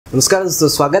नमस्कार दोस्तों,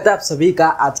 स्वागत है आप सभी का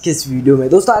आज के इस वीडियो में।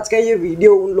 दोस्तों आज का ये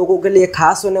वीडियो उन लोगों के लिए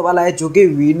खास होने वाला है जो कि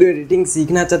वीडियो एडिटिंग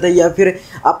सीखना चाहते हैं या फिर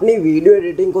अपनी वीडियो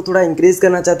एडिटिंग को थोड़ा इंक्रीज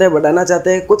करना चाहते हैं, बढ़ाना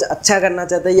चाहते हैं, कुछ अच्छा करना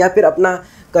चाहते हैं या फिर अपना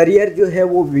करियर जो है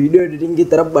वो वीडियो एडिटिंग की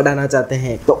तरफ बढ़ाना चाहते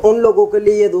हैं। तो उन लोगों के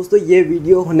लिए दोस्तों ये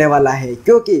वीडियो होने वाला है,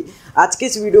 क्योंकि आज के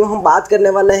इस वीडियो में हम बात करने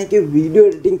वाले हैं कि वीडियो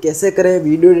एडिटिंग कैसे करें,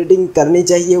 वीडियो एडिटिंग करनी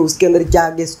चाहिए, उसके अंदर क्या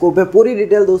आगे स्कोप है, पूरी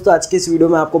डिटेल दोस्तों आज के इस वीडियो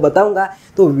में आपको बताऊंगा।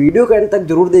 तो वीडियो के एंड तक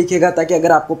जरूर देखिएगा, ताकि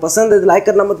अगर आपको पसंद है तो लाइक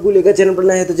करना मत भूलिएगा, चैनल पर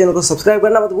नए हैं तो चैनल को सब्सक्राइब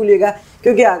करना मत भूलिएगा,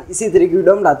 क्योंकि इसी तरह की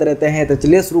वीडियो हम लाते रहते हैं। तो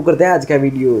चलिए शुरू करते हैं आज का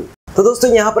वीडियो। तो दोस्तों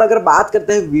यहाँ पर अगर बात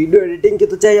करते हैं वीडियो एडिटिंग की,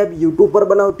 तो चाहे आप यूट्यूब पर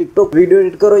बनाओ, टिकटॉक वीडियो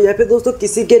एडिट करो या फिर दोस्तों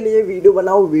किसी के लिए वीडियो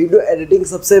बनाओ, वीडियो एडिटिंग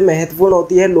सबसे महत्वपूर्ण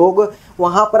होती है। लोग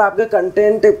वहाँ पर आपके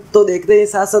कंटेंट तो देखते हैं,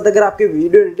 साथ साथ अगर आपकी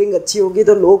वीडियो एडिटिंग अच्छी होगी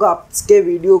तो लोग आपके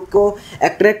वीडियो को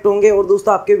अट्रैक्ट होंगे और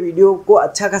दोस्तों आपके वीडियो को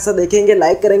अच्छा खासा देखेंगे,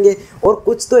 लाइक करेंगे। और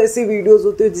कुछ तो ऐसी वीडियोज़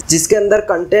होती है जिसके अंदर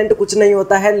कंटेंट कुछ नहीं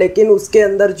होता है, लेकिन उसके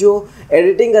अंदर जो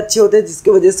एडिटिंग अच्छी होती है,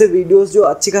 जिसकी वजह से वीडियोज़ जो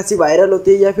अच्छी खासी वायरल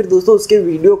होती है या फिर दोस्तों उसके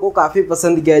वीडियो को काफ़ी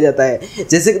पसंद किया जाता है।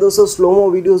 जैसे कि दोस्तों स्लोमो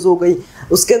वीडियोस हो गई,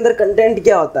 उसके अंदर कंटेंट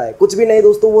क्या होता है, कुछ भी नहीं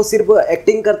दोस्तों, वो सिर्फ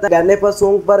एक्टिंग करता है गाने पर,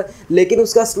 सॉन्ग पर, लेकिन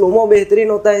उसका स्लोमो बेहतरीन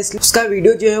होता है, इसलिए उसका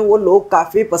वीडियो जो है वो लोग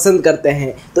काफ़ी पसंद करते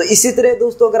हैं। तो इसी तरह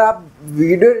दोस्तों अगर आप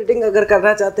वीडियो एडिटिंग अगर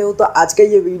करना चाहते हो तो आज का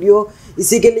ये वीडियो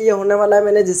इसी के लिए होने वाला है।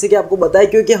 मैंने जैसे कि आपको बताया,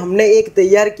 क्योंकि हमने एक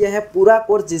तैयार किया है पूरा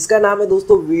कोर्स जिसका नाम है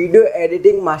दोस्तों video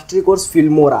editing mastery course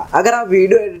Filmora. अगर आप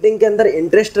वीडियो एडिटिंग के अंदर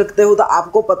इंटरेस्ट रखते हो तो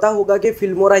आपको पता होगा कि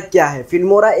फिल्मोरा क्या है।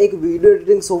 फिल्मोरा एक वीडियो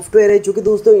एडिटिंग सॉफ्टवेयर है जो कि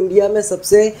दोस्तों इंडिया में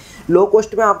सबसे लो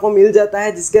कॉस्ट में आपको मिल जाता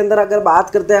है, जिसके अंदर अगर बात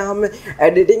करते हैं हम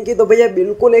एडिटिंग की तो भैया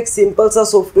बिल्कुल एक सिंपल सा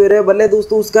सॉफ्टवेयर है। भले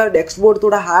दोस्तों उसका डैशबोर्ड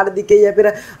थोड़ा हार्ड दिखे या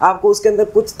फिर आपको उसके अंदर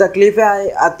कुछ तकलीफें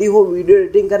आती हो वीडियो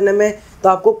एडिटिंग करने में, तो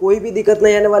आपको कोई भी दिक्कत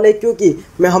नहीं आने वाली है, क्योंकि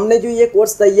हमने जो ये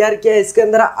कोर्स तैयार किया है इसके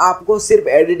अंदर आपको सिर्फ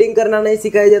एडिटिंग करना नहीं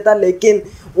सिखाया जाता, लेकिन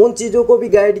उन चीज़ों को भी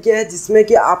गाइड किया है जिसमें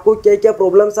कि आपको क्या क्या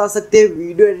प्रॉब्लम्स आ सकते हैं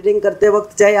वीडियो एडिटिंग करते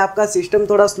वक्त। चाहे आपका सिस्टम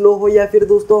थोड़ा स्लो हो या फिर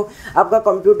दोस्तों आपका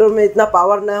कंप्यूटर में इतना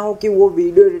पावर ना हो कि वो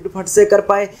वीडियो एडिट फट से कर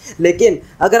पाए, लेकिन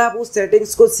अगर आप उस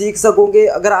सेटिंग्स को सीख सकोगे,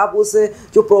 अगर आप उस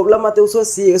जो प्रॉब्लम आते हैं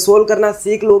उसको सोल्व करना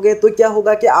सीख लोगे, तो क्या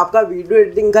होगा कि आपका वीडियो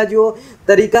एडिटिंग का जो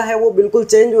तरीका है वो बिल्कुल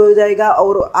चेंज हो जाएगा।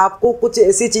 और आपको कुछ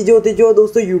ऐसी चीज़ें होती है जो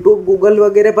दोस्तों यूट्यूब, गूगल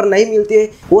वगैरह पर नहीं मिलती है,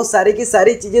 वो सारी की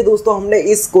सारी चीज़ें दोस्तों हमने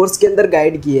इस कोर्स के अंदर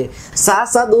गाइड की है। साथ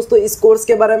साथ दोस्तों इस कोर्स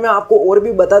के बारे में आपको और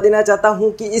भी बता देना चाहता हूं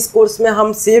कि इस कोर्स में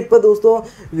हम सिर्फ दोस्तों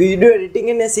वीडियो एडिटिंग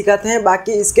ही नहीं सिखाते हैं,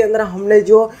 बाकी इसके अंदर हमने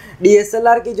जो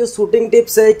DSLR की जो शूटिंग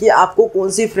टिप्स है कि आपको कौन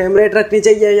सी फ्रेम रेट रखनी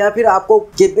चाहिए या फिर आपको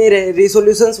कितनी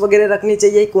रिसोल्यूशंस वगैरह रखनी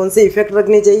चाहिए, कौन से इफेक्ट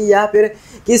रखनी चाहिए या फिर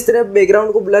किस तरह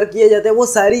बैकग्राउंड को ब्लर किया जाता है, वो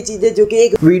सारी चीज़ें जो कि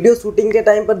एक वीडियो शूटिंग के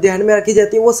टाइम पर ध्यान में रखी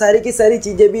जाती है, वो सारी की सारी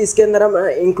चीज़ें भी इसके अंदर हम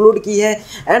इंक्लूड की है।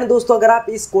 एंड दोस्तों अगर आप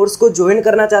इस कोर्स को ज्वाइन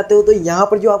करना चाहते हो तो यहाँ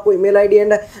पर जो आपको ईमेल आईडी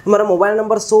एंड हमारा मोबाइल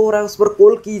नंबर शो हो रहा है उस पर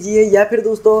कॉल कीजिए, या फिर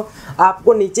दोस्तों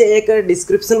आपको नीचे एक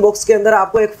डिस्क्रिप्शन बॉक्स के अंदर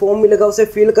आपको एक फॉर्म मिलेगा, उसे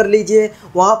फिल कर लीजिए,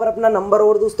 वहाँ पर अपना नंबर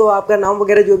और दोस्तों आपका नाम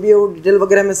वगैरह जो भी है वो डिटेल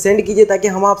वगैरह में सेंड कीजिए ताकि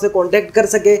हम आपसे कॉन्टैक्ट कर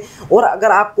सके। और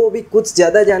अगर आपको भी कुछ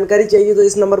ज़्यादा जानकारी चाहिए तो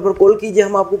इस नंबर पर कॉल कीजिए,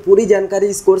 हम आपको पूरी जानकारी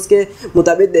इस कोर्स के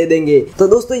मुताबिक दे देंगे। तो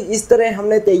दोस्तों इस तरह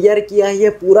हमने तैयार किया है ये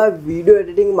पूरा video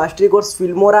editing mastery course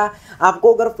Filmora.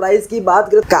 आपको अगर प्राइस की बात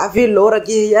करें काफ़ी लो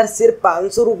रखी है यार, सिर्फ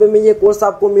 500 रुपये में ये कोर्स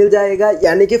आपको मिल जाएगा,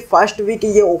 यानी कि फर्स्ट वीक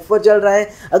ये ऑफर चल रहा है।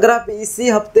 अगर आप इसी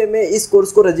हफ्ते में इस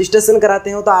कोर्स को रजिस्ट्रेशन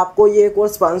कराते हो तो आपको ये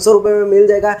कोर्स 500 रुपये में मिल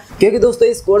जाएगा, क्योंकि दोस्तों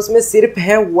इस कोर्स में सिर्फ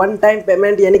है वन टाइम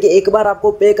पेमेंट, यानी कि एक बार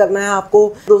आपको पे करना है। आपको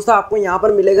दोस्तों आपको यहाँ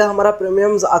पर मिलेगा हमारा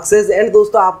प्रीमियम एक्सेस एंड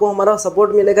दोस्तों आपको हमारा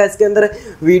सपोर्ट मिलेगा। इसके अंदर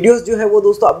वीडियोस जो है वो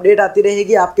दोस्तों अपडेट आती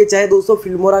रहेगी आपके, चाहे दोस्तों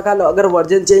फिल्मोरा का अगर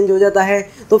वर्जन चेंज हो जाता है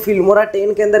तो फिल्मोरा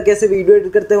 10 के अंदर कैसे वीडियो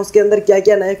एडिट करते हैं, उसके अंदर क्या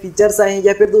क्या नए फीचर्स आए हैं,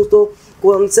 या फिर दोस्तों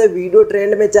कौन से वीडियो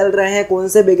ट्रेंड में चल रहे हैं, कौन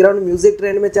से बैकग्राउंड म्यूजिक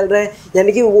ट्रेंड में चल रहे हैं,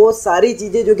 यानी कि वो सारी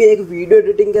चीज़ें जो कि एक वीडियो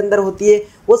एडिटिंग के अंदर होती है,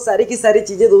 वो सारी की सारी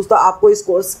चीज़ें दोस्तों आपको इस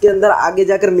कोर्स के अंदर आगे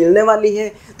जाकर मिलने वाली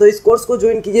है। तो इस कोर्स को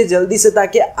ज्वाइन कीजिए जल्दी से,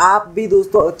 ताकि आप भी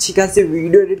दोस्तों अच्छी खासी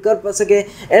वीडियो एडिट कर सके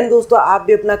एंड दोस्तों आप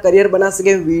भी अपना करियर बना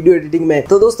सके वीडियो एडिटिंग में।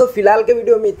 तो दोस्तों फिलहाल के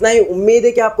वीडियो में इतना ही। उम्मीद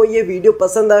है कि आपको ये वीडियो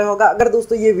पसंद आया होगा। अगर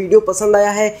दोस्तों ये वीडियो पसंद आया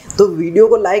है तो वीडियो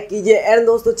को लाइक कीजिए एंड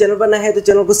दोस्तों चैनल पर नए हैं तो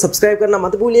चैनल को सब्सक्राइब करना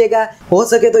मत भूलिएगा। हो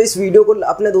सके तो इस वीडियो को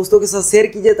अपने दोस्तों के साथ शेयर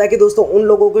कीजिए ताकि दोस्तों उन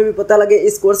लोगों को भी पता लगे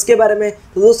इस कोर्स के बारे में।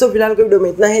 तो दोस्तों फिलहाल के वीडियो में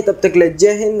इतना ही, तब तक के लिए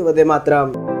जय हिंद, वंदे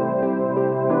मातरम।